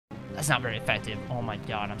That's not very effective. Oh my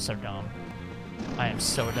god, I'm so dumb. I am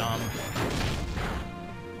so dumb.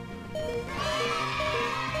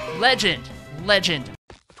 Legend! Legend!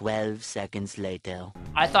 12 seconds later.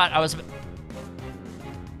 I thought I was...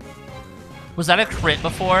 Was that a crit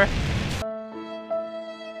before?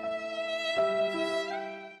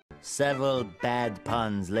 Several bad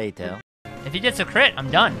puns later. If he gets a crit, I'm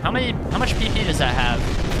done. How much PP does that have?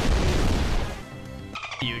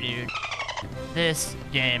 You, dude. This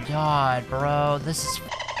game, God, bro, this is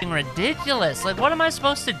f***ing ridiculous. Like, what am I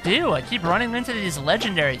supposed to do? I keep running into these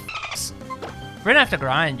legendary f***s. We're gonna have to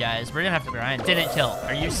grind, guys. We're gonna have to grind. Didn't kill.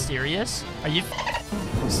 Are you serious? Are you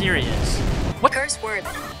serious? What? Curse word.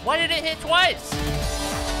 Why did it hit twice?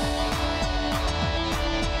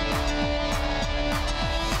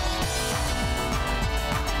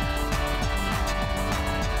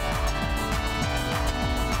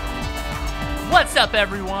 What's up,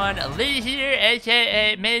 everyone? Lee here,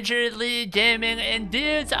 aka Major League Gaming, and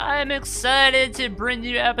dudes, I'm excited to bring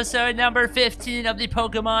you episode number 15 of the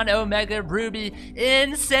Pokemon Omega Ruby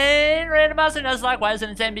Insane Randomizer Nuzlocke. Why is it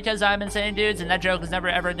insane? Because I'm insane, dudes, and that joke is never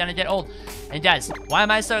ever gonna get old. And guys, why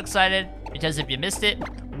am I so excited? Because if you missed it,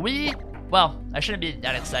 well, I shouldn't be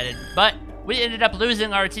that excited, but we ended up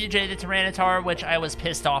losing our TJ the Tyranitar, which I was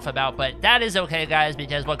pissed off about, but that is okay, guys,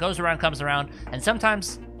 because what goes around comes around, and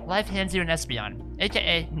sometimes life hands you an Espeon,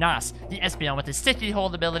 aka Nas, the Espeon with his sticky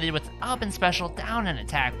hold ability with up and special, down and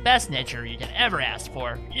attack, best nature you could ever ask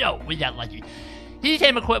for. Yo, we got lucky. He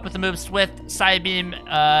came equipped with the moves Swift, Psybeam,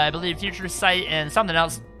 I believe Future Sight, and something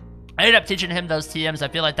else. I ended up teaching him those TMs. I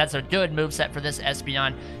feel like that's a good moveset for this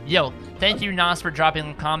Espeon. Yo, thank you, Nas, for dropping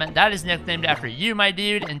a comment. That is nicknamed after you, my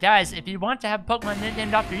dude. And guys, if you want to have a Pokemon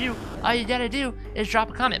nicknamed after you, all you gotta do is drop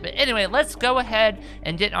a comment. But anyway, let's go ahead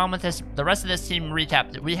and get on with the rest of this team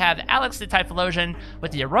recap. We have Alex the Typhlosion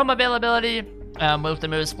with the Aroma availability, with the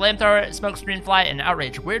moves Flamethrower, Smoke Screen Fly, and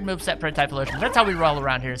Outrage. Weird moveset for a Typhlosion. That's how we roll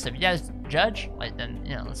around here. So if you guys judge, like, then,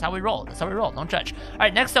 you know, that's how we roll. That's how we roll. Don't judge. All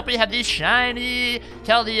right, next up we have the shiny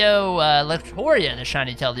Keldeo, Lectoria, the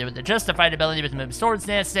shiny Keldeo with the Justified ability with the moves Swords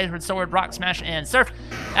Dance, Sacred Sword, Rock Smash, and Surf.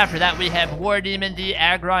 After that, we have War Demon, the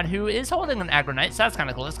Aggron, who is holding an Aggronite, so that's kind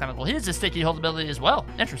of cool. That's kind of cool. He has a sticky hold ability as well.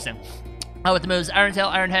 Interesting. With the moves Iron Tail,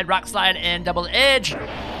 Iron Head, Rock Slide, and Double Edge.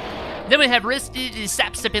 Then we have Risky, the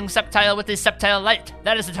Sap-Sipping Sceptile with the Sceptile Light.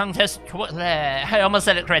 That is a tongue twist. I almost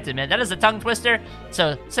said it correctly, man. That is a tongue twister.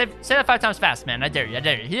 So say that 5 times fast, man. I dare you. I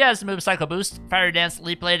dare you. He has the move Psycho Boost, Fire Dance,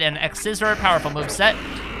 Leap Blade, and X-Scissor. Powerful move set.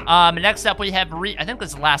 Next up we have I think this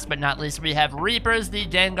is last but not least, we have Reapers, the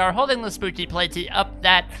Gengar, holding the Spooky Platey up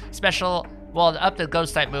that special. Well, up the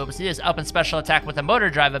ghost type moves, he is up in special attack with a motor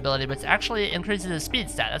drive ability, which actually increases his speed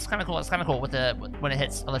stat. That's kind of cool. That's kind of cool with when it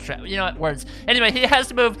hits electric. You know what? Words. Anyway, he has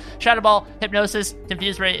to move Shadow Ball, Hypnosis,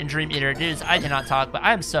 Confuse Ray, and Dream Eater. Dudes, I cannot talk, but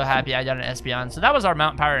I am so happy I got an Espeon. So that was our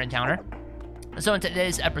Mountain Power encounter. So in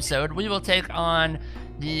today's episode, we will take on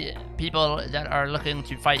the people that are looking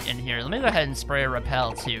to fight in here. Let me go ahead and spray a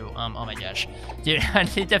repel too. Oh my gosh. Dude, I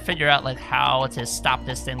need to figure out like how to stop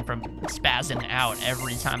this thing from spazzing out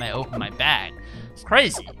every time I open my bag. It's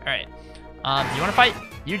crazy. All right. Do you want to fight?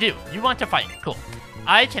 You do. You want to fight. Cool.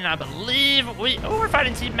 I cannot believe we're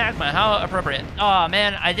fighting Team Magma. How appropriate. Oh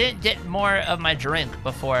man, I didn't get more of my drink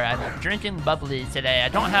before. I'm drinking bubbly today. I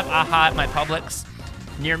don't have AHA at my Publix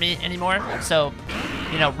near me anymore, so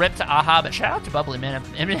you know, rip to AHA, but shout out to Bubbly, man.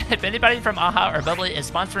 If anybody from AHA or Bubbly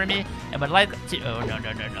is sponsoring me and would like to, oh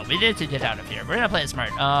no, we need to get out of here. We're gonna play it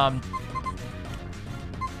smart.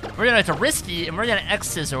 We're gonna to Risky and we're gonna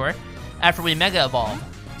X-Scissor after we Mega Evolve.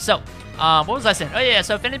 So, what was I saying? Oh yeah,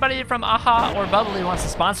 so if anybody from AHA or Bubbly wants to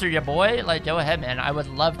sponsor your boy, like, go ahead, man. I would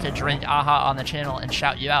love to drink AHA on the channel and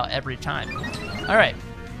shout you out every time. All right.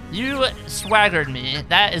 You swaggered me.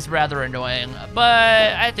 That is rather annoying,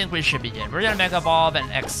 but I think we should be good. We're gonna Mega Evolve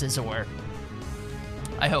and X-Scissor.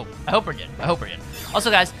 I hope we're good. I hope we're good.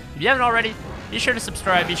 Also, guys, if you haven't already, be sure to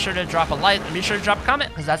subscribe, be sure to drop a like, and be sure to drop a comment,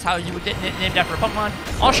 because that's how you would get named after a Pokemon.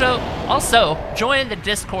 Also, join the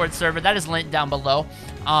Discord server. That is linked down below.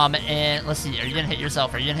 And let's see, are you gonna hit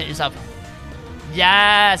yourself? Are you gonna hit yourself?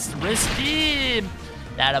 Yes, Risky.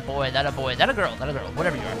 That a boy, that a boy, that a girl,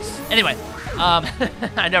 whatever you are. Anyway,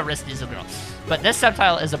 I know Risky's a girl, but this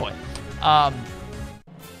Sceptile is a boy. What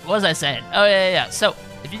was I saying? Oh, yeah. So,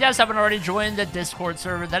 if you guys haven't already joined the Discord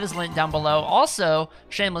server, that is linked down below. Also,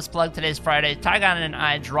 shameless plug, today's Friday. Tygon and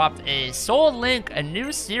I dropped a Soul Link, a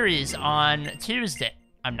new series on Tuesday.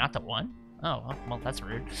 I'm not the one. Oh, well, that's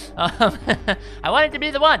rude. I wanted to be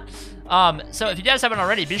the one. So if you guys haven't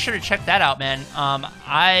already, be sure to check that out, man.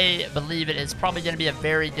 I believe it is probably going to be a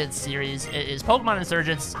very good series. It is Pokemon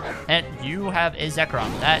Insurgents, and you have a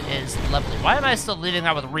Zekrom. That is lovely. Why am I still leading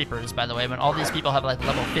out with Reapers, by the way, when all these people have like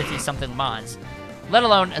level 50-something mons? Let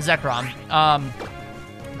alone a Zekrom.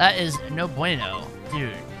 That is no bueno,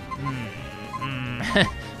 dude.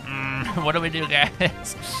 What do we do,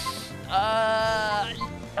 guys? You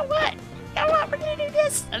know what? We're gonna do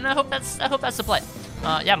this, and I hope that's the play.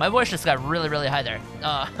 Yeah, my voice just got really, really high there.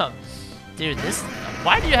 Dude, this.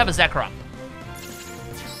 Why do you have a Zekrom?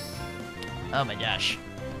 Oh my gosh.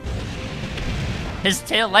 His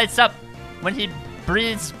tail lights up when he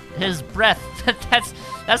breathes his breath.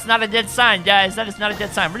 That's not a good sign, guys. That is not a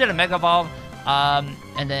good sign. We're gonna Mega Evolve,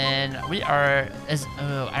 and then we are.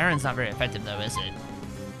 Oh, Iron's not very effective though, is it?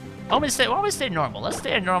 Why don't we stay normal? Let's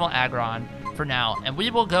stay a normal Aggron for now, and we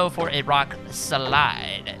will go for a Rock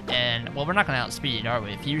Slide. And, well, we're not going to outspeed, are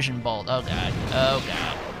we? Fusion Bolt. Oh, God. Oh,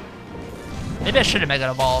 God. Maybe I should have Mega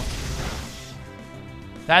Evolved.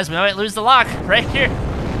 Guys, we might lose the lock right here.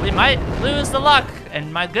 We might lose the lock.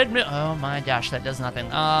 And my good move. Oh, my gosh. That does nothing.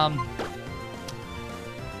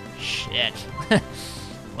 Shit.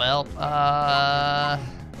 Well,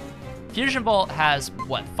 Fusion Bolt has,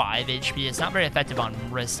 what, 5 HP? It's not very effective on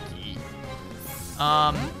Risky.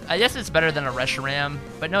 I guess it's better than a Reshiram,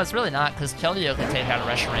 but no, it's really not, because Keldeo can take out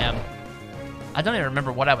a Reshiram. I don't even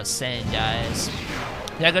remember what I was saying, guys.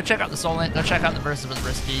 Yeah, go check out the Soul Link, go check out the Versus with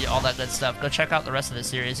Risky, all that good stuff. Go check out the rest of the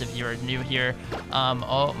series if you're new here.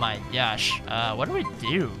 Oh my gosh. What do we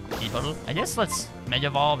do, people? I guess let's Mega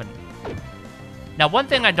Evolve and... Now, one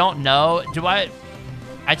thing I don't know,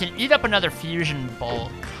 I can eat up another Fusion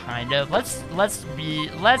Bolt, kind of. Let's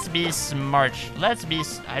be smart.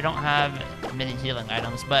 I don't have many healing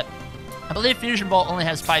items, but I believe Fusion Bolt only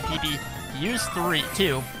has 5 PP. He used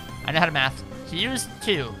 2. I know how to math. He used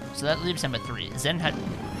 2, so that leaves him with 3. Zen Head.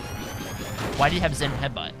 Why do you have Zen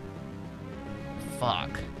Headbutt?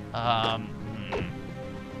 Fuck.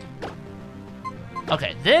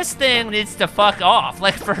 Okay, this thing needs to fuck off,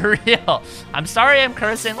 like, for real. I'm sorry I'm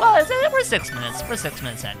cursing. Well, we're 6 minutes. We're 6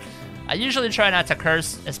 minutes in. I usually try not to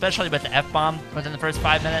curse, especially with the F-bomb within the first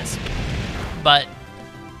 5 minutes. But,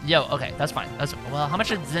 yo, okay, that's fine. Well, how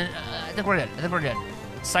much is I think we're good.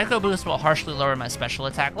 Psycho Boost will harshly lower my special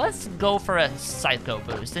attack. Let's go for a Psycho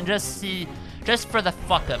Boost and just for the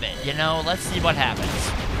fuck of it, you know? Let's see what happens.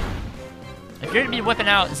 If you're gonna be whipping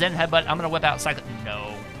out Zen Headbutt, I'm gonna whip out Psycho...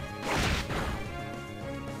 No.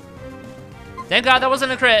 Thank God that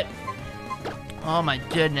wasn't a crit. Oh my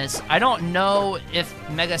goodness. I don't know if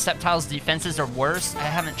Mega Sceptile's defenses are worse. I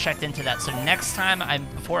haven't checked into that. So next time,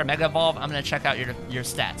 before I Mega Evolve, I'm going to check out your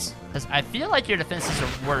stats. Because I feel like your defenses are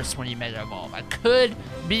worse when you Mega Evolve. I could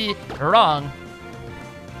be wrong.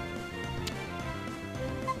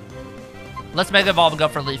 Let's Mega Evolve and go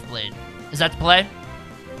for Leaf Blade. Is that the play?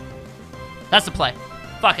 That's the play.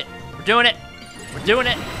 Fuck it. We're doing it. We're doing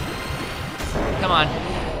it. Come on.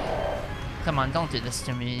 Come on, don't do this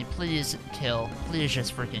to me. Please kill. Please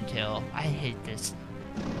just freaking kill. I hate this.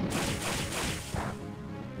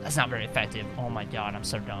 That's not very effective. Oh my god, I'm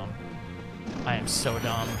so dumb. I am so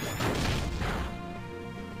dumb.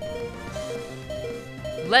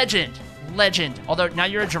 Legend! Legend. Although, now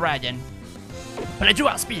you're a dragon. But I do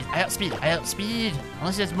outspeed. I outspeed.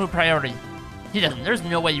 Unless he has move priority. He doesn't. There's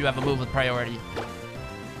no way you have a move with priority.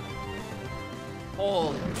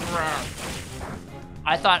 Holy crap.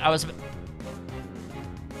 I thought I was...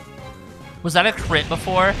 Was that a crit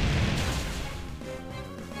before?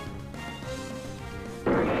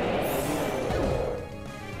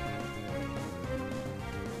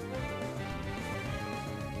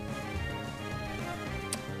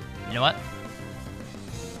 You know what?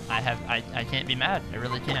 I can't be mad. I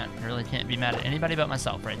really can't. I really can't be mad at anybody but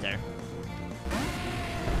myself right there.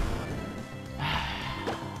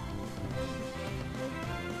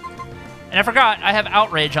 And I forgot, I have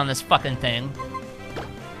Outrage on this fucking thing.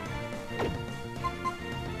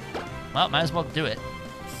 Well, might as well do it.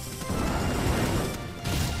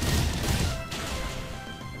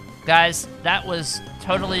 Guys, that was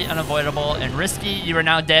totally unavoidable and risky. You are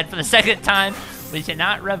now dead for the second time. We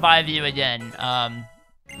cannot revive you again.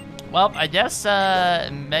 Well, I guess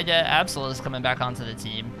Mega Absol is coming back onto the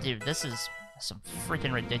team. Dude, this is some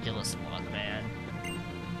freaking ridiculous luck, man.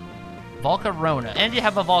 Volcarona. And you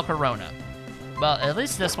have a Volcarona. Well, at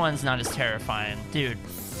least this one's not as terrifying. Dude.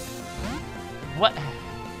 What?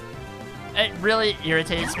 It really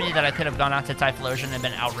irritates me that I could have gone out to Typhlosion and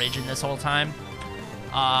been outraging this whole time.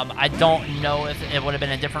 I don't know if it would have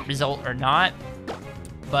been a different result or not.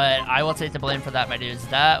 but I will take the blame for that, my dudes.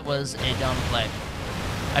 That was a dumb play.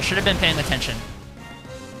 I should have been paying attention.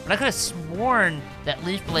 But I could have sworn that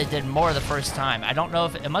Leaf Blade did more the first time. I don't know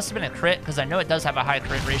if it must have been a crit, because I know it does have a high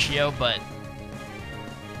crit ratio, but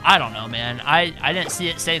I don't know, man. I didn't see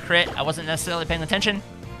it say crit. I wasn't necessarily paying attention,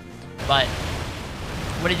 but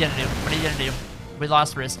what are you gonna do? What are you gonna do? We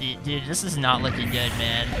lost Risky. Dude, this is not looking good,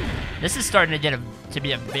 man. This is starting to get to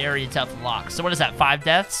be a very tough lock. So what is that, 5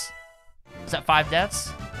 deaths? Is that 5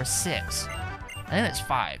 deaths? Or 6? I think it's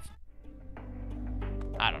 5.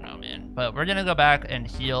 I don't know, man. But we're gonna go back and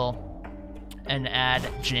heal and add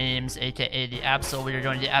James, aka the Absol. We are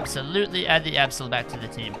going to absolutely add the Absol back to the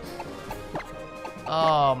team.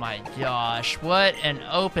 Oh my gosh, what an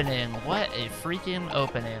opening. What a freaking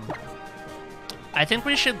opening. I think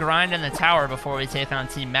we should grind in the tower before we take on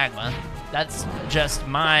Team Magma. That's just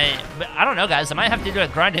my... But I don't know, guys. I might have to do a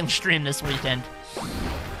grinding stream this weekend.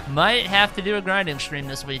 Might have to do a grinding stream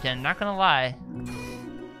this weekend. Not gonna lie.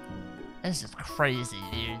 This is crazy,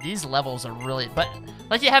 dude. These levels are really... But,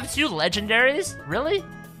 like, you have 2 legendaries? Really?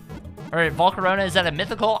 Or Volcarona, is that a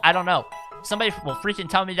mythical? I don't know. Somebody will freaking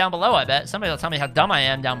tell me down below, I bet. Somebody will tell me how dumb I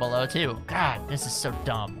am down below, too. God, this is so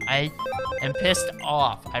dumb. I am pissed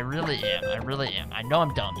off. I really am. I really am. I know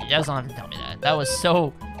I'm dumb. You guys don't have to tell me that. That was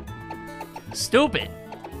so stupid.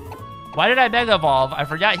 Why did I Mega Evolve? I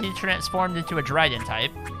forgot he transformed into a Dragon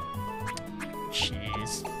type.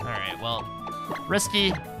 Jeez. Alright, well.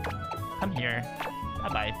 Risky. Come here.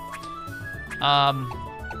 Bye-bye.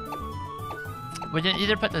 We didn't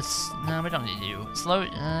either put this... No, we don't need you. Slow...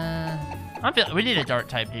 we need a Dart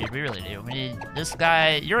type, dude. We really do. We need this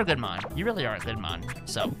guy. You're a good mon. You really are a good mon.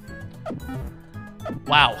 So.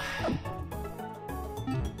 Wow.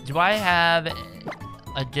 Do I have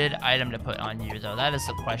a good item to put on you, though? That is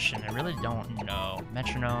the question. I really don't know.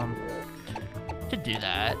 Metronome. Could do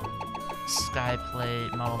that.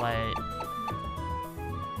 Skyplate, Mobilite.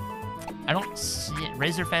 I don't see it.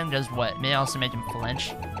 Razor Fang does what? May also make him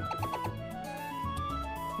flinch.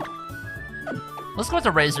 Let's go with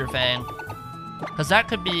the Razor Fang, because that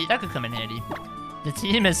could come in handy. The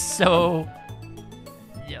team is so...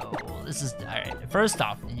 Yo, this is... Alright, first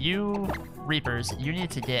off, you Reapers, you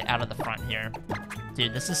need to get out of the front here.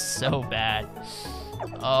 Dude, this is so bad.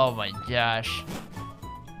 Oh my gosh.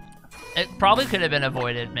 It probably could have been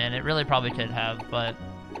avoided, man. It really probably could have, but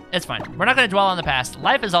it's fine. We're not going to dwell on the past.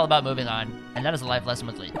 Life is all about moving on, and that is a life lesson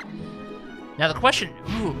with Lee. Now the question...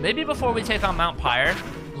 Ooh, maybe before we take on Mount Pyre,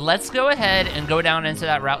 let's go ahead and go down into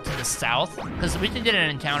that route to the south, because we can get an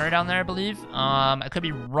encounter down there, I believe. I could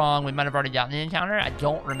be wrong. We might have already gotten the encounter. I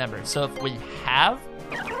don't remember. So if we have,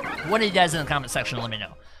 one of you guys in the comment section let me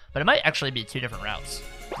know. But it might actually be 2 different routes.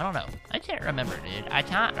 I don't know. I can't remember, dude. I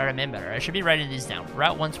can't remember. I should be writing these down.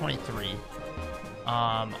 Route 123.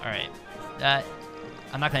 All right.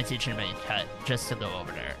 I'm not going to teach anybody cut just to go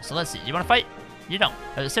over there. So let's see. You want to fight? You don't.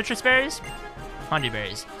 Are the citrus berries? Honey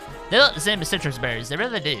berries. They look the same as citrus berries. They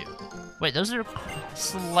really do. Wait, those are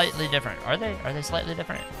slightly different. Are they? Are they slightly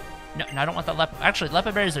different? No, I don't want the actually,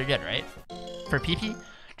 leopard berries are good, right? For PP?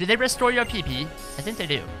 Do they restore your PP? I think they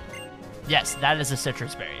do. Yes, that is a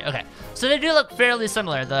citrus berry. Okay, so they do look fairly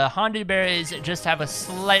similar. The Hondu berries just have a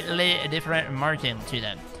slightly different marking to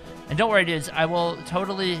them. And don't worry, dudes. I will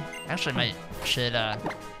totally... Actually, maybe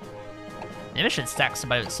I should stack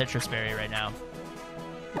somebody with citrus berry right now.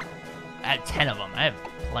 I had 10 of them. I have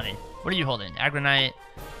plenty. What are you holding? Agronite.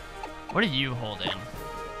 What are you holding?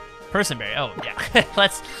 Personberry. Oh, yeah.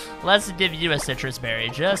 let's give you a citrus berry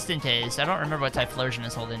just in case. I don't remember what Typhlosion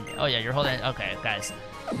is holding. Oh, yeah, you're holding... Okay, guys.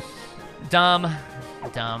 Dumb. All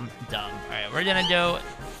right, we're gonna go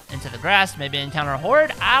into the grass. Maybe encounter a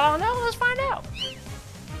horde. I don't know. Let's find out.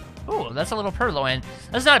 Ooh, that's a little Purloin.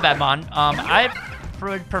 That's not a bad mon. I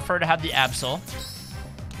would prefer to have the Absol.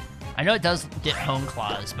 I know it does get Hone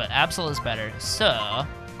Claws, but Absol is better. So,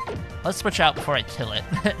 let's switch out before I kill it.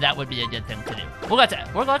 That would be a good thing to do. We're going to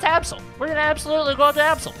Absol. We're going to absolutely go to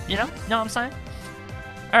Absol. You know? Know what I'm saying?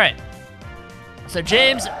 All right. So,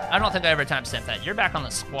 James, I don't think I ever timestamped that. You're back on the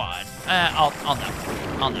squad. I'll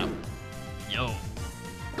know. Yo.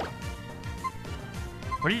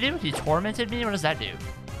 What did you do? He tormented me? What does that do?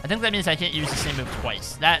 I think that means I can't use the same move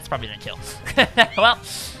twice. That's probably gonna kill. Well,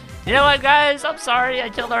 you know what, guys? I'm sorry. I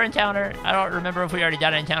killed our encounter. I don't remember if we already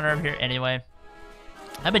got an encounter over here anyway.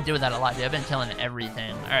 I've been doing that a lot, dude. I've been killing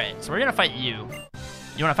everything. All right, so we're gonna fight you.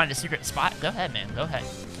 You wanna find a secret spot? Go ahead, man. Go ahead.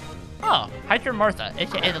 Oh, Hiker Martha,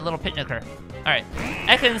 aka the little picnicker. All right,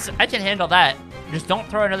 I can handle that. Just don't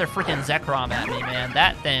throw another freaking Zekrom at me, man.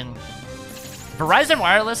 That thing. Verizon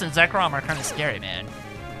Wireless and Zekrom are kind of scary, man.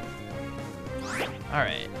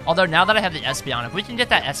 Alright. Although now that I have the Espeon, if we can get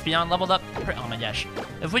that Espeon leveled up... Oh my gosh.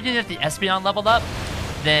 If we can get the Espeon leveled up,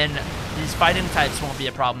 then these fighting types won't be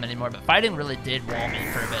a problem anymore. But fighting really did wall me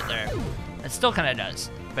for a bit there. It still kind of does,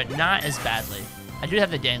 but not as badly. I do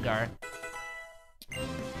have the Gengar.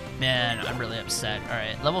 Man, I'm really upset.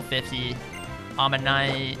 Alright, level 50.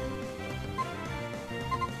 Ammonite.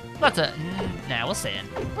 Nah, we'll stay in.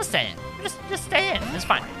 We'll stay in. Just stay in. It's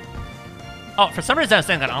fine. Oh, for some reason I was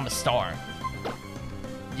thinking I'm a star.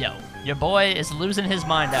 Yo, your boy is losing his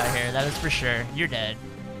mind out here. That is for sure. You're dead.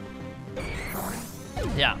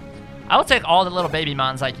 Yeah. I will take all the little baby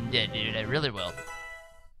mons I can get, dude. I really will.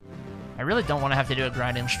 I really don't want to have to do a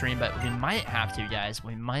grinding stream, but we might have to, guys.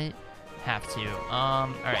 We might have to.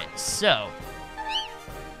 Alright, so...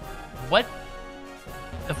 What...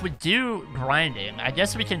 If we do grinding, I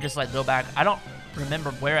guess we can just, like, go back. I don't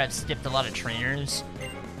remember where I've skipped a lot of trainers.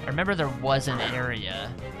 I remember there was an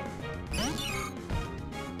area.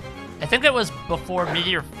 I think it was before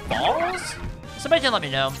Meteor Falls? Somebody can let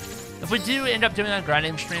me know. If we do end up doing a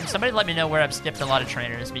grinding stream, somebody let me know where I've skipped a lot of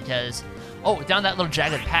trainers because... Oh, down that little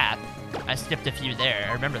jagged path. I skipped a few there.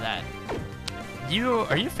 I remember that.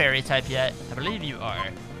 Are you fairy type yet? I believe you are.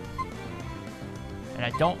 And I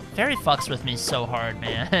don't... Fairy fucks with me so hard,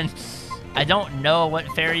 man. I don't know what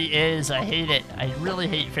fairy is. I hate it. I really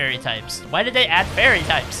hate fairy types. Why did they add fairy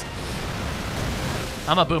types?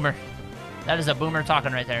 I'm a boomer. That is a boomer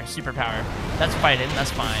talking right there. Superpower. That's fighting.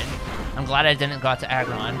 That's fine. I'm glad I didn't go out to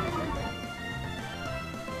Aggron.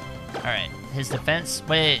 Alright. His defense...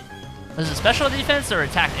 Wait. Was it special defense or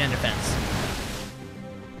attack and defense?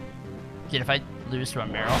 Dude, if I lose to a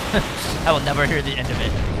Meryl, I will never hear the end of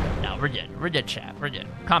it. No, we're good. We're good, chat. We're good.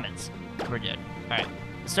 Comments. We're good. Alright.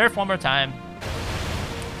 Surf one more time.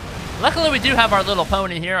 Luckily, we do have our little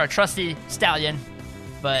pony here, our trusty stallion.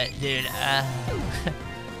 But, dude,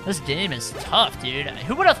 this game is tough, dude.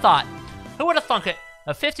 Who would have thought? Who would have thunk it?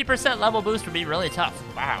 A 50% level boost would be really tough.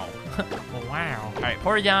 Wow. Wow. Alright,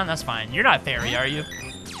 Porygon, that's fine. You're not fairy, are you?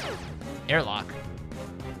 Airlock.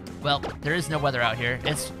 Well, there is no weather out here.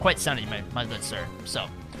 It's quite sunny, my good sir. So,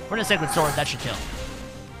 we're gonna Sacred Sword. That should kill.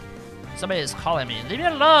 Somebody is calling me. Leave me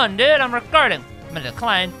alone, dude. I'm recording. I'm gonna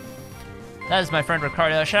decline. That is my friend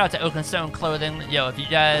Ricardo. Shout out to Oakenstone Clothing. Yo, if you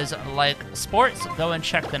guys like sports, go and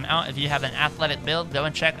check them out. If you have an athletic build, go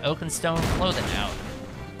and check Oakenstone Clothing out.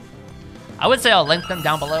 I would say I'll link them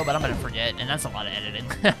down below, but I'm gonna forget, and that's a lot of editing.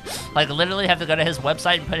 Like, literally have to go to his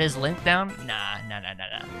website and put his link down? Nah.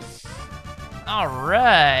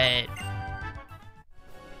 Alright.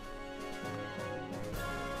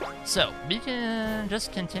 So, we can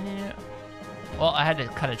just continue. Well, I had to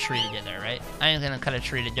cut a tree to get there, right? I ain't gonna cut a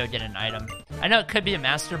tree to go get an item. I know it could be a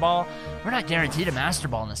Master Ball. We're not guaranteed a Master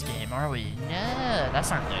Ball in this game, are we? No,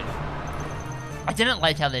 that's not good. I didn't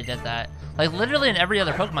like how they did that. Like, literally in every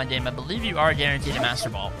other Pokemon game, I believe you are guaranteed a Master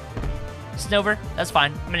Ball. Snover, that's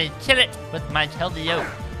fine. I'm gonna kill it with my Keldeo.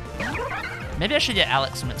 Maybe I should get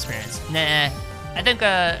Alex some experience. Nah, I think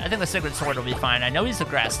the Sacred Sword will be fine. I know he's a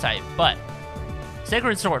grass type, but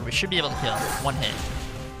Sacred Sword, we should be able to kill one hit.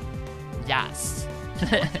 Yes.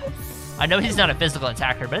 I know he's not a physical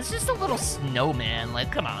attacker, but it's just a little snowman.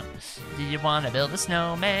 Like, come on. Do you want to build a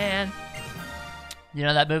snowman? You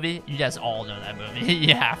know that movie? You guys all know that movie.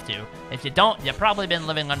 You have to. If you don't, you've probably been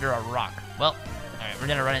living under a rock. Well, alright, we're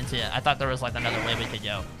gonna run into it. I thought there was like another way we could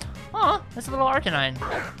go. Aw, that's a little Arcanine.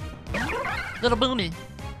 Little Boomy.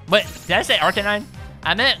 Wait, did I say Arcanine?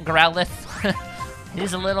 I meant Growlithe.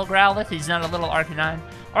 He's a little Growlithe. He's not a little Arcanine.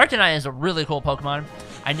 Arcanine is a really cool Pokemon.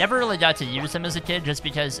 I never really got to use him as a kid just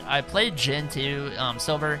because I played Gen 2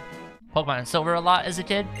 Silver, Pokemon Silver a lot as a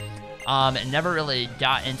kid. And never really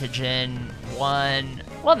got into Gen 1.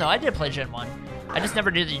 Well, no, I did play Gen 1. I just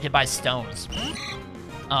never knew that you could buy stones.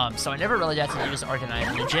 So I never really got to use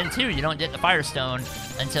Arcanine. In Gen 2, you don't get the Fire Stone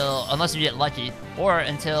unless you get lucky, or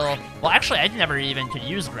until, well, actually, I never even could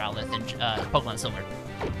use Growlithe in Pokemon Silver.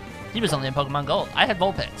 He was only in Pokemon Gold. I had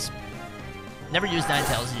Vulpix. Never used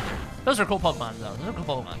Ninetales either. Those are cool Pokemon, though. Those are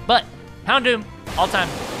cool Pokemon. But, Houndoom, all time.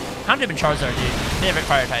 Houndoom and Charizard, dude. Favorite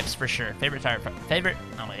fire types, for sure. Oh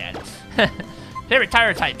my god. Favorite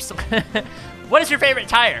tire types. What is your favorite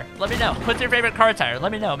tire? Let me know. What's your favorite car tire?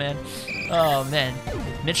 Let me know, man. Oh, man.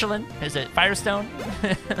 Michelin? Is it Firestone?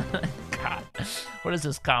 God. What is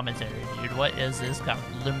this commentary, dude? What is this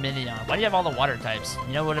Luminion. Why do you have all the water types?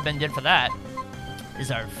 You know what would have been good for that?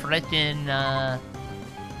 Is our frickin',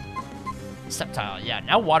 Sceptile. Yeah,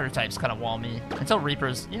 now water types kind of wall me. Until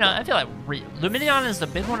Reapers. You know, I feel like Luminion is the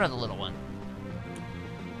big one or the little one?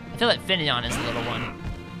 I feel like Finneon is the little one.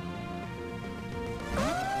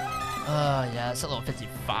 Yeah, it's a little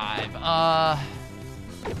 55.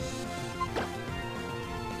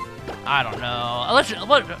 I don't know.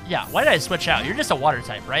 Yeah, why did I switch out? You're just a water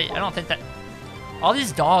type, right? I don't think that... All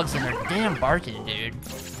these dogs and they're damn barking, dude.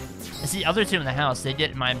 It's the other two in the house. They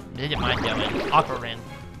get mine going. Aqua Ring.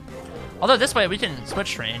 Although this way we can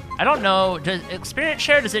switch train. I don't know. Does experience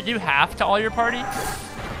share, does it do half to all your party?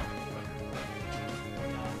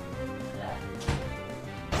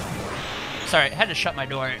 Sorry, I had to shut my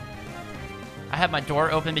door. I had my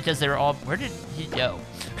door open because they were all... Where did he go?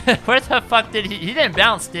 Where the fuck did he... He didn't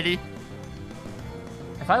bounce, did he?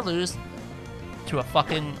 If I lose to a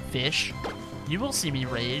fucking fish, you will see me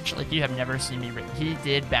rage like you have never seen me rage. He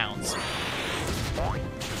did bounce.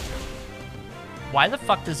 Why the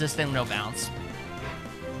fuck does this thing no bounce?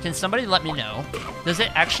 Can somebody let me know? Does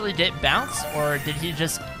it actually get bounce, or did he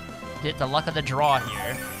just get the luck of the draw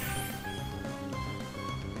here?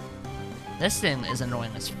 This thing is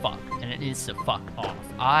annoying as fuck, and it needs to fuck off.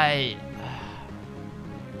 I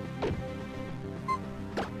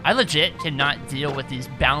legit cannot deal with these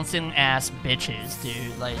bouncing ass bitches,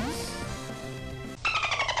 dude. Like,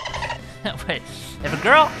 wait, if a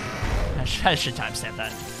girl, I should timestamp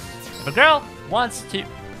that. If a girl wants to,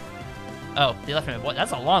 oh, they left me a voice.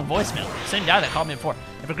 That's a long voicemail. Same guy that called me before.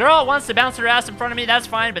 If a girl wants to bounce her ass in front of me, that's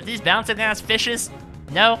fine. But these bouncing ass fishes,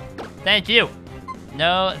 no, thank you.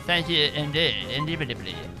 No, thank you, indeed.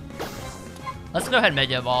 Indubitably. Let's go ahead and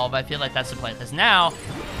Mega Evolve. I feel like that's the play. Because now,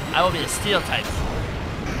 I will be a Steel type.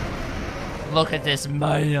 Look at this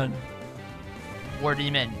man. War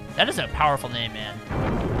Demon. That is a powerful name, man.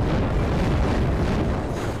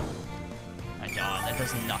 My god, that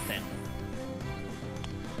does nothing.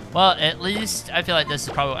 Well, at least, I feel like this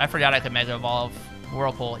is probably... I forgot I could Mega Evolve.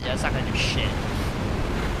 Whirlpool. Yeah, it's not going to do shit.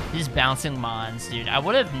 These bouncing mons, dude. I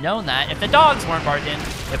would have known that if the dogs weren't barking.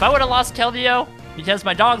 If I would have lost Keldeo because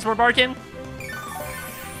my dogs were barking,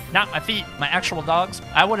 not my feet, my actual dogs,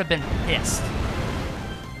 I would have been pissed.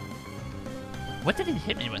 What did he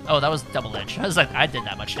hit me with? Oh, that was double edge. I was like, I did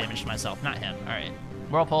that much damage to myself, not him. All right,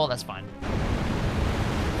 Whirlpool, that's fine.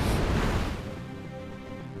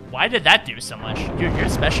 Why did that do so much? Dude, your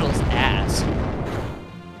special is ass.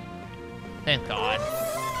 Thank God.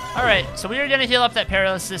 All right, so we are gonna heal up that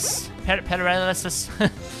paralysis. Paralysis.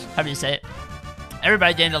 How do you say it?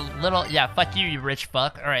 Everybody gained a little. Yeah, fuck you, you rich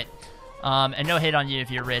fuck. All right. And no hate on you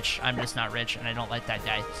if you're rich. I'm just not rich, and I don't like that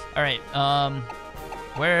guy. All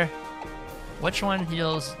right. Which one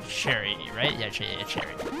heals Cherry? Right? Yeah,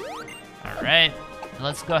 Cherry. All right.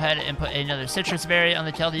 Let's go ahead and put another citrus berry on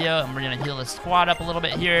the Keldeo, and we're gonna heal the squad up a little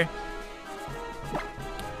bit here.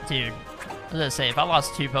 Dude. I was gonna say, if I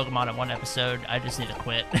lost 2 Pokemon in one episode, I just need to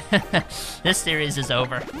quit. This series is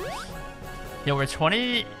over. Yeah, we're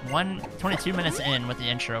 22 minutes in with the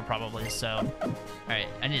intro, probably, so... Alright,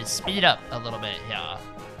 I need to speed up a little bit, yeah.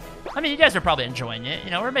 I mean, you guys are probably enjoying it.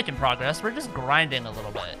 You know, we're making progress. We're just grinding a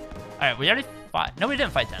little bit. Alright, we already fought... No, we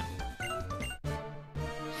didn't fight them.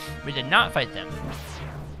 We did not fight them.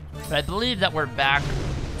 But I believe that we're back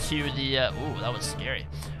to the... ooh, that was scary.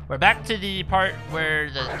 We're back to the part where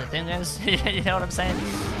the thing is, you know what I'm saying?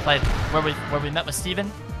 Like, where we met with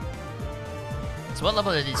Steven. So what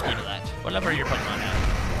level are these people at? What level are your Pokemon at?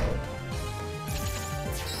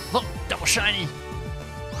 Look, double shiny!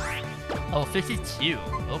 Oh, 52,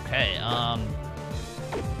 okay,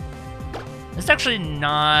 this is actually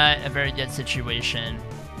not a very good situation.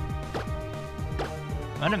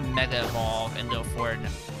 I'm gonna Mega Evolve and go for it.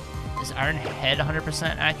 Is Iron Head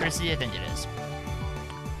 100% accuracy? I think it is.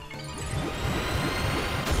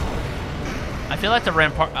 I feel like the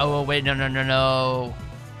Rampart... Oh, wait, no.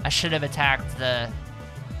 I should have attacked the...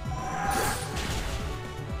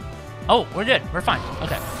 Oh, we're good. We're fine.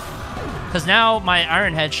 Okay. Because now my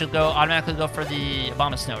Iron Head should automatically go for the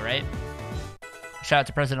Obama Snow, right? Shout out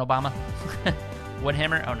to President Obama.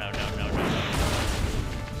 Woodhammer? Oh, no.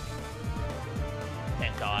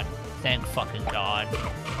 Thank God. Thank fucking God.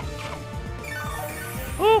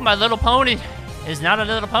 Ooh, my little pony is not a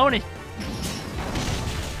little pony.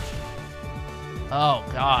 Oh,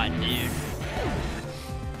 God, dude.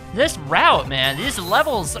 This route, man, these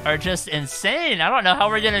levels are just insane. I don't know how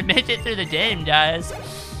we're going to make it through the game, guys.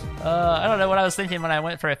 I don't know what I was thinking when I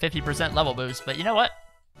went for a 50% level boost, but you know what?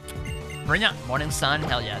 Bring out Morning Sun.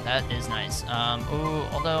 Hell yeah, that is nice. Ooh,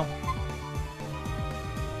 although...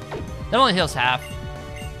 that only heals half.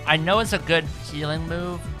 I know it's a good healing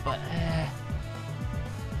move, but...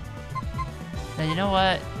 Now, you know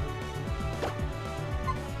what?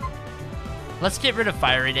 Let's get rid of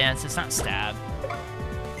Fiery Dance. It's not Stab.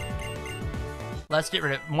 Let's get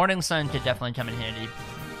rid of... Morning Sun could definitely come in handy.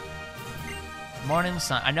 Morning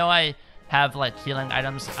Sun. I know I have, like, healing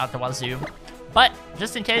items out the wazoo, But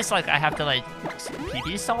just in case, like, I have to, like,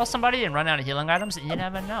 PP stall somebody and run out of healing items, you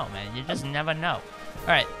never know, man. You just never know. All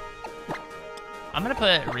right. I'm gonna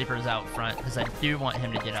put Reapers out front because I do want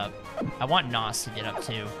him to get up. I want Nos to get up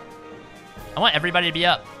too. I want everybody to be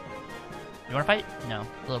up. You wanna fight? No.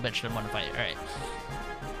 Little bitch doesn't want to fight. All right.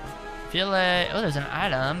 Feel like, oh, there's an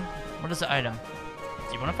item. What is the item?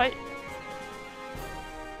 Do you want to fight?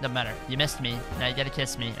 Doesn't matter. You missed me. Now you gotta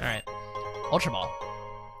kiss me. All right. Ultra Ball.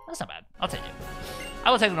 That's not bad. I'll take it.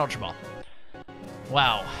 I will take an Ultra Ball.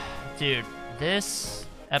 Wow. Dude, this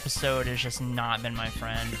episode has just not been my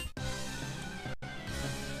friend.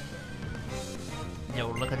 Yo,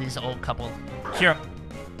 look at these old couple. Kira.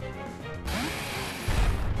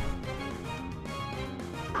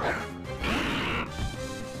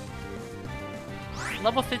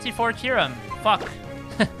 Level 54 Kira. Fuck.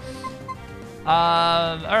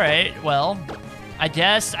 Alright, well, I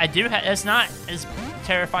guess I do have, it's not as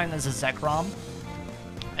terrifying as a Zekrom.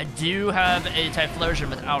 I do have a Typhlosion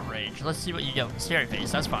with Outrage. Let's see what you get. Scary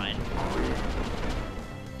Face, that's fine.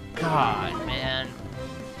 God, man.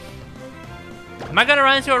 Am I gonna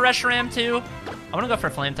run into a Reshiram too? I wanna go for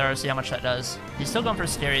Flamethrower, see how much that does. He's still going for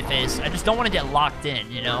Scary Face. I just don't wanna get locked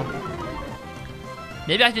in, you know?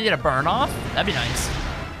 Maybe I can get a burn off? That'd be nice.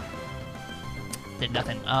 Did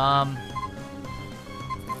nothing.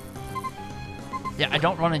 Yeah, I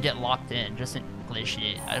don't want to get locked in, just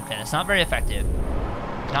Glaciate. Okay, it's not very effective.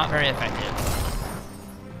 Not very effective.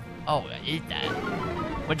 Oh, I ate that.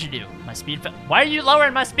 What'd you do? My speed fell. Why are you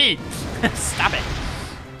lowering my speed? Stop it.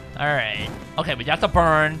 Alright. Okay, we got the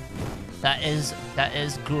burn. That is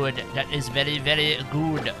good. That is very, very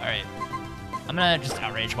good. Alright. I'm gonna just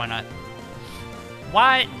Outrage, why not?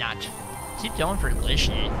 Why not? Keep going for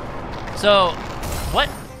Glaciate. So, what?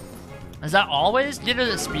 Is that always due to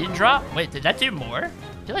the speed drop? Wait, did that do more? I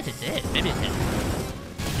feel like it did. Maybe it did.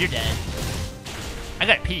 You're dead. I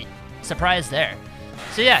got Pete. Surprise there.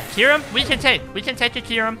 So yeah, Kyurem, we can take. We can take a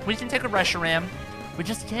Kyurem. We can take a Reshiram. We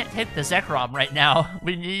just can't take the Zekrom right now.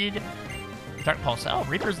 We need Dark Pulse. Oh,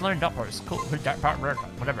 Reapers learn Dark Pulse. Cool.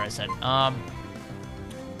 Whatever I said.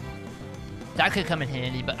 That could come in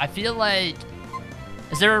handy, but I feel like,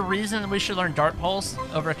 is there a reason we should learn Dark Pulse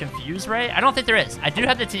over Confuse Ray? I don't think there is. I do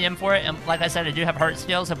have the TM for it, and like I said, I do have Heart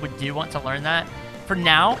Scales if we do want to learn that. For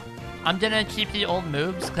now, I'm gonna keep the old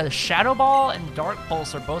moves because Shadow Ball and Dark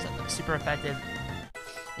Pulse are both super effective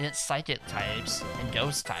against Psychic types and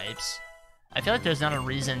Ghost types. I feel like there's not a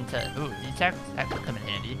reason to. Ooh, Detect, that could come in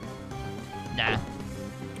handy. Nah.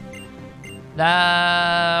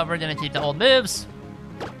 We're gonna keep the old moves.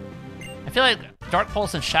 I feel like Dark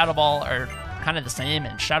Pulse and Shadow Ball are kind of the same,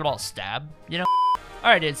 and Shadow Ball stab, you know?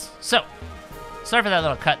 Alright, dudes. So, sorry for that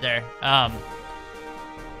little cut there.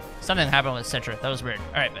 Something happened with Citra. That was weird.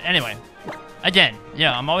 Alright, but anyway. Again, you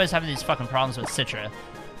know, I'm always having these fucking problems with Citra.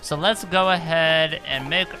 So let's go ahead and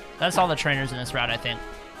make... That's all the trainers in this route, I think.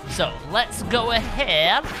 So, let's go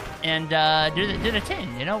ahead and do the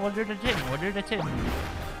 10, you know? We'll do the 10. We'll do the 10.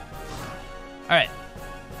 Alright.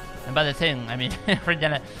 And by the thing, I mean, we're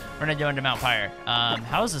gonna go into Mount Pyre.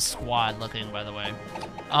 How's the squad looking, by the way?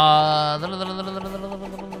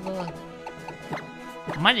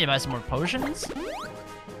 Might need to buy some more potions.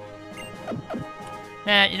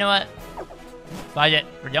 Nah, you know what? Buy it.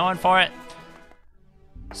 We're going for it.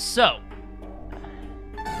 So,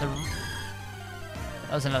 that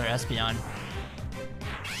was another Espeon.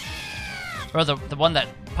 Or the one that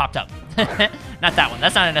popped up. Not that one.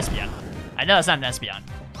 That's not an Espeon. I know that's not an Espeon.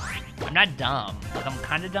 I'm not dumb. Like, I'm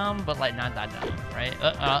kind of dumb, but like not that dumb, right?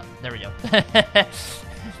 There we go.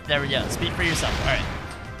 There we go. Speak for yourself. All right.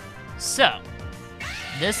 So,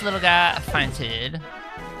 this little guy fainted.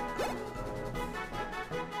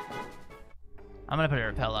 I'm gonna put a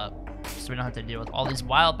repel up, so we don't have to deal with all these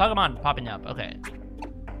wild Pokemon popping up. Okay.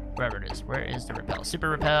 Wherever it is. Where is the repel? Super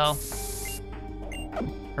repel.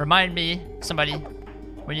 Remind me, somebody.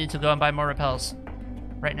 We need to go and buy more repels.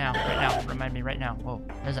 Right now, right now. Remind me right now. Whoa,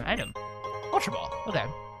 there's an item. Ultra Ball. Okay.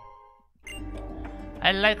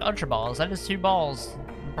 I like Ultra Balls. That is 2 balls.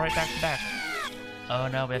 Right back to back. Oh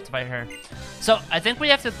no, we have to fight her. So, I think we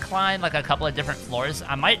have to climb like a couple of different floors.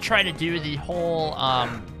 I might try to do the whole,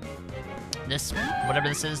 this, whatever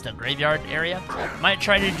this is, the graveyard area. Might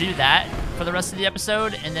try to do that for the rest of the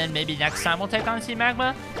episode, and then maybe next time we'll take on Team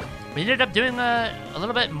Magma. We ended up doing a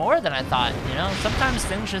little bit more than I thought, you know? Sometimes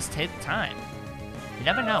things just take time. You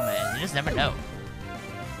never know, man. You just never know.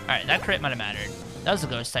 Alright, that crit might have mattered. That was a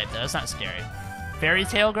ghost type, though. That's not scary. Fairy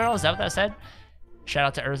Tail Girl? Is that what that said? Shout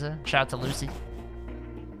out to Urza. Shout out to Lucy.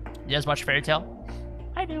 You guys watch Fairy Tail?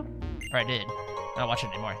 I do. Or I did. I don't watch it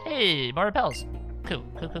anymore. Hey, more repels. Cool,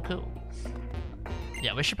 cool, cool, cool.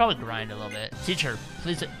 Yeah, we should probably grind a little bit. Teacher,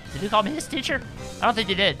 please. Did you call me his teacher? I don't think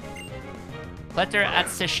you did. Collector at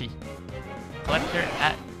Sishi. Collector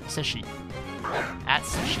at Sishi. At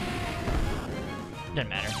Sishi. Doesn't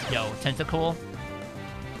matter. Yo, Tentacool.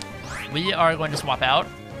 We are going to swap out.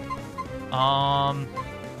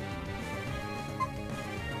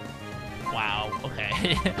 Wow,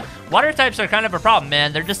 okay. Water types are kind of a problem,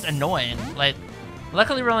 man. They're just annoying. Like,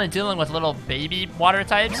 luckily we're only dealing with little baby water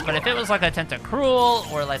types, but if it was like a Tentacruel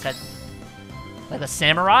or like a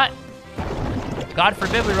Samurott, God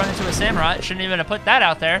forbid we run into a Samurott. Shouldn't even have put that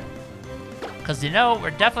out there. Because, you know,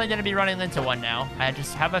 we're definitely going to be running into one now. I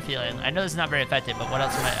just have a feeling. I know this is not very effective, but what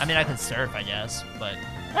else am I mean, I can surf, I guess, but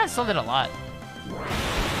that still did a lot.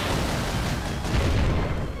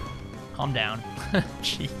 Calm down.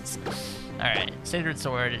 Jeez. Alright, Sacred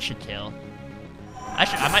Sword, it should kill.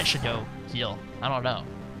 I might should go heal. I don't know.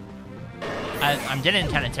 I'm getting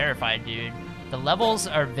kind of terrified, dude. The levels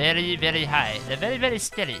are very, very high. They're very, very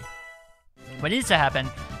steady. What needs to happen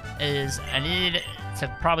is I need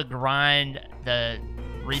to probably grind the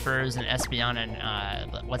Reapers and Espeon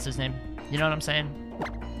and, what's his name? You know what I'm saying?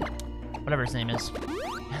 Whatever his name is.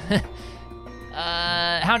 Wait,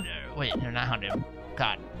 no, not Houndoom.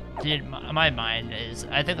 God. Dude, my mind is,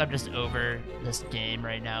 I think I'm just over this game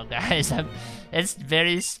right now, guys. It's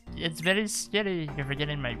very scary. You're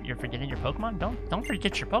forgetting your Pokemon? Don't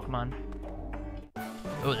forget your Pokemon.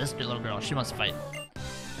 Oh, this little girl, she wants to fight.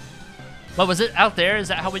 What was it out there? Is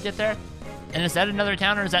that how we get there? And is that another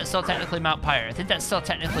town, or is that still technically Mount Pyre? I think that's still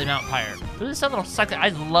technically Mount Pyre. Who's this little psychic? I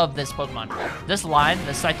love this Pokemon. This line,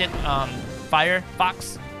 the psychic Fire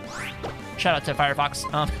Fox. Shout out to Firefox.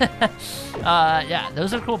 Yeah,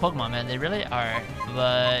 those are cool Pokemon, man. They really are.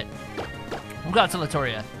 But we'll go out to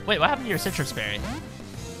Latoria. Wait, what happened to your Citrus Berry?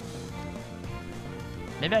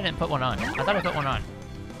 Maybe I didn't put one on. I thought I put one on.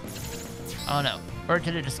 Oh no. Or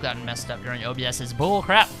could have just gotten messed up during OBS's bull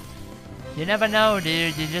crap. You never know,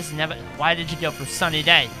 dude. You just never. Why did you go for sunny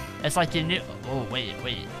day? It's like you knew. Oh wait.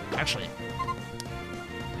 Actually,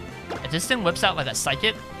 if this thing whips out like a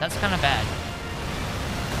psychic, that's kind of bad.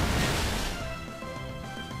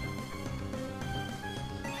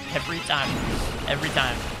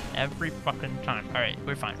 Every fucking time. All right,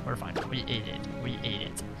 we're fine. We ate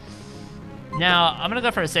it. Now, I'm gonna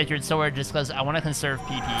go for a Sacred Sword just because I want to conserve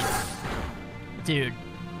PP. Dude.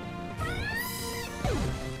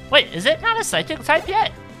 Wait, is it not a Psychic type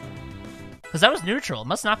yet? Because that was neutral.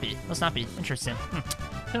 Must not be. Interesting.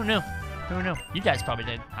 Who knew? You guys probably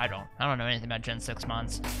did. I don't know anything about Gen 6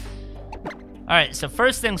 mons. Alright, so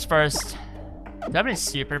first things first. Do I have any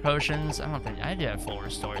super potions? I don't think I do have full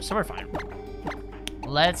restore, so we're fine.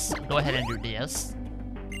 Let's go ahead and do this.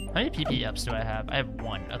 How many PP ups do I have? I have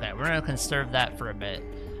 1. Okay, we're gonna conserve that for a bit.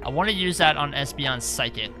 I want to use that on Espeon's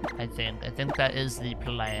Psychic, I think. I think that is the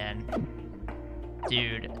plan.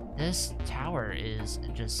 Dude, this tower is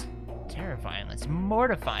just terrifying. It's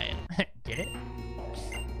mortifying. Get it?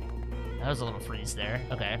 That was a little freeze there.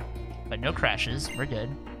 Okay. But no crashes. We're good.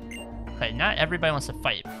 Okay, not everybody wants to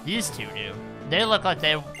fight. These two do. They look like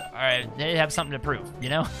they have something to prove, you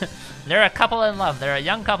know? They're a couple in love. They're a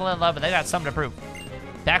young couple in love, but they got something to prove.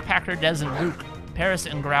 Backpacker, Des, and Luke. Paris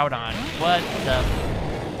and Groudon. What the...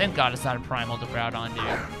 Thank God it's not a primal to Groudon,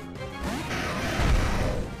 dude.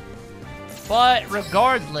 But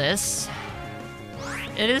regardless,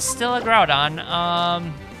 it is still a Groudon.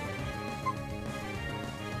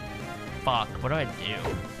 Fuck, what do I do?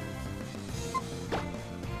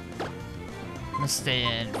 I'm gonna stay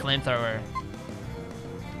in. Flamethrower.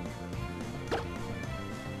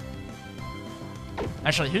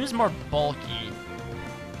 Actually, who's more bulky?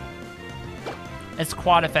 It's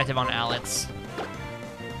quad effective on Alex.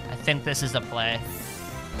 I think this is the play.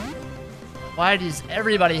 Why does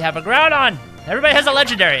everybody have a Groudon? Everybody has a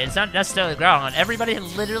legendary. It's not necessarily Groudon. Everybody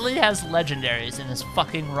literally has legendaries in this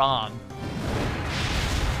fucking ROM.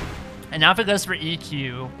 And now if it goes for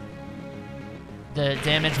EQ, the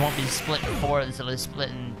damage won't be split in fourths, it'll be split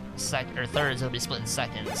in thirds, it'll be split in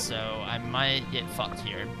seconds. So I might get fucked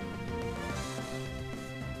here.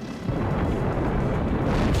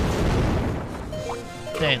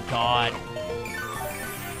 Thank God.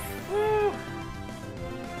 Woo.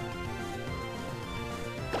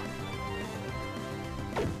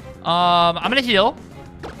 I'm gonna heal.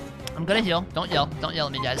 Don't yell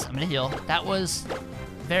at me, guys. I'm gonna heal. That was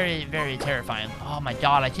very, very terrifying. Oh my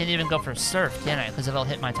God, I can't even go for Surf, can I? Because it'll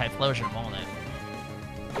hit my Typhlosion, won't it?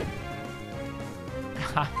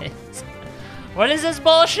 Guys, what is this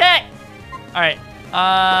bullshit? All right,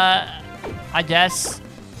 I guess.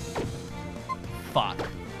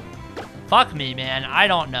 Fuck me, man. I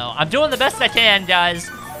don't know. I'm doing the best I can, guys.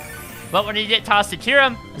 But when you get tossed to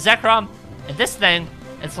Kyurem, Zekrom, and this thing,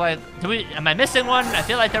 it's like, am I missing one? I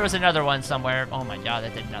feel like there was another one somewhere. Oh my god,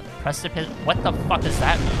 that did nothing. Precipice, what the fuck is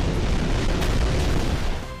that move?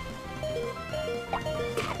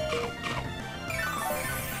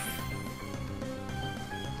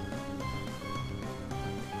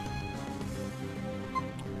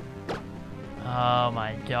 Oh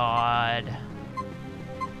my god.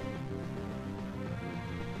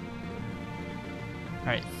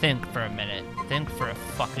 Alright, think for a minute. Think for a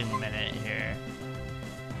fucking minute here.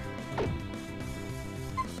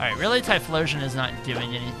 Alright, really Typhlosion is not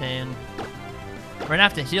doing anything. We're gonna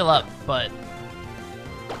have to heal up, but...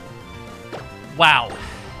 Wow.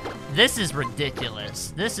 This is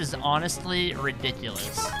ridiculous. This is honestly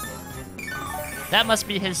ridiculous. That must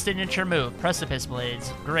be his signature move. Precipice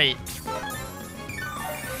Blades. Great.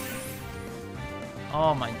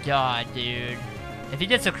 Oh my god, dude. If he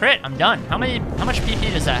gets a crit, I'm done. How much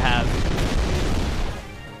PP does that have?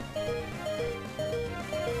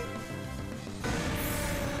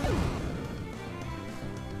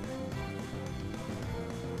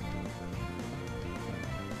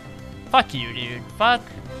 Fuck you, dude. Fuck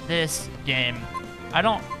this game. I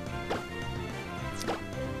don't...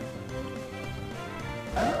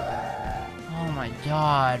 Oh my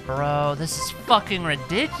god, bro. This is fucking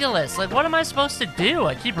ridiculous. Like, what am I supposed to do?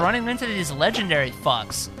 I keep running into these legendary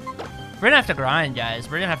fucks. We're gonna have to grind, guys.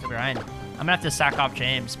 We're gonna have to grind. I'm gonna have to sack off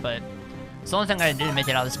James, but it's the only thing I can do to make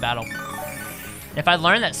it out of this battle. If I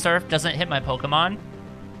learn that Surf doesn't hit my Pokemon,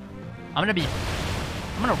 I'm gonna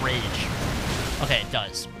rage. Okay, it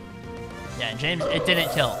does. Yeah, James, it didn't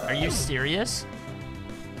kill. Are you serious?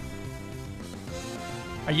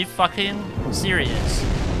 Are you fucking serious?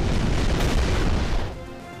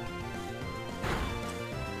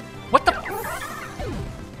 What the?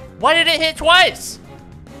 Why did it hit twice?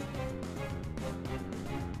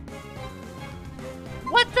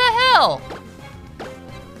 What the hell?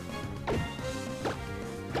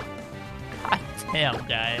 God damn,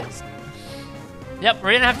 guys. Yep,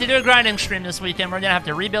 we're gonna have to do a grinding stream this weekend. We're gonna have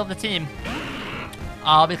to rebuild the team.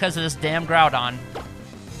 All because of this damn Groudon.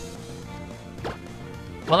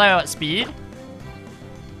 Will I outspeed?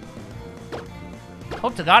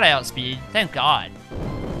 Hope to God I outspeed. Thank God.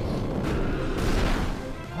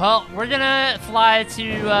 Well, we're gonna fly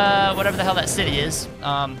to whatever the hell that city is.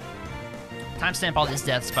 Timestamp all these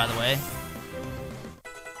deaths, by the way.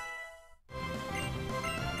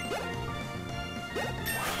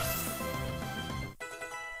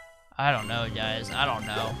 I don't know, guys. I don't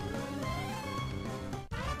know.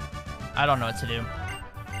 I don't know what to do.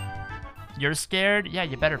 You're scared? Yeah,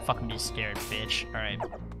 you better fucking be scared, bitch. Alright.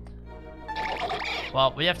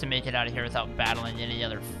 Well, we have to make it out of here without battling any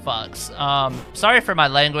other fucks. Sorry for my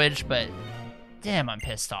language, but damn, I'm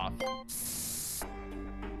pissed off.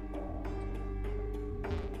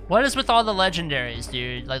 What is with all the legendaries,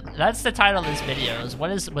 dude? Like, that's the title of this video, is what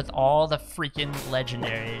is with all the freaking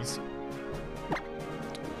legendaries?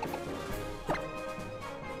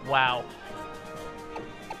 Wow.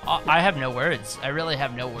 I have no words. I really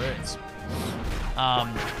have no words.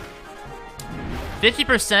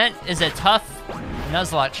 50% is a tough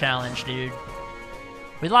Nuzlocke challenge, dude.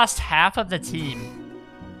 We lost half of the team.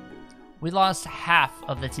 We lost half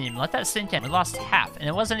of the team. Let that sink in. We lost half. And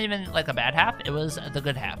it wasn't even like a bad half. It was the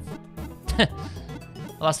good half. We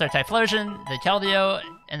lost our Typhlosion, the Keldeo,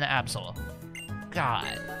 and the Absol.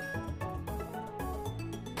 God.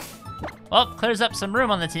 Well, clears up some room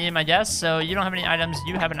on the team, I guess. So you don't have any items.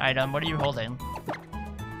 You have an item. What are you holding?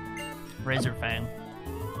 Razor Fang.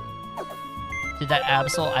 Dude, that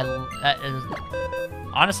Absol, that is...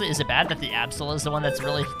 Honestly, is it bad that the Absol is the one that's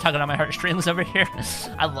really tugging on my heartstrings over here?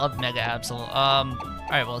 I love Mega Absol.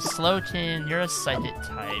 Alright, well, Slowking, you're a Psychic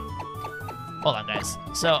type. Hold on, guys.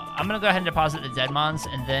 So, I'm gonna go ahead and deposit the Deadmons,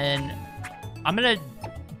 and then I'm gonna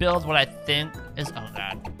build what I think is... Oh,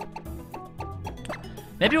 God.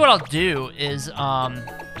 Maybe what I'll do is,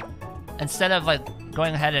 instead of, like,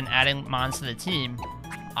 going ahead and adding Mons to the team,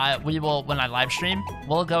 we will, when I live stream,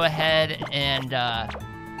 we'll go ahead and,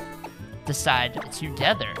 decide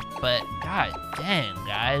together. But, god dang,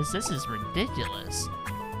 guys, this is ridiculous.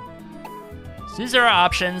 So these are our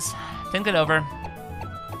options. Think it over.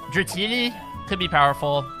 Dratini could be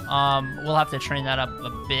powerful. We'll have to train that up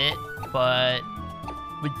a bit, but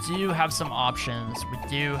we do have some options. We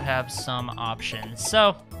do have some options.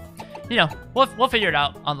 So, you know, we'll figure it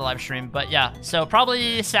out on the live stream. But yeah, so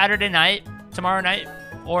probably Saturday night, tomorrow night,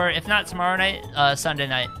 or if not tomorrow night, Sunday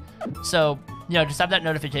night. So, you know, just have that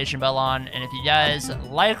notification bell on. And if you guys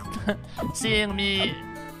liked seeing me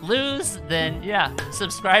lose, then yeah,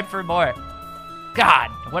 subscribe for more. God,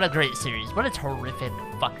 what a great series. What a terrific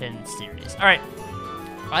fucking series. All right.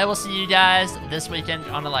 I will see you guys this weekend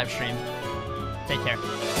on the live stream. Take care.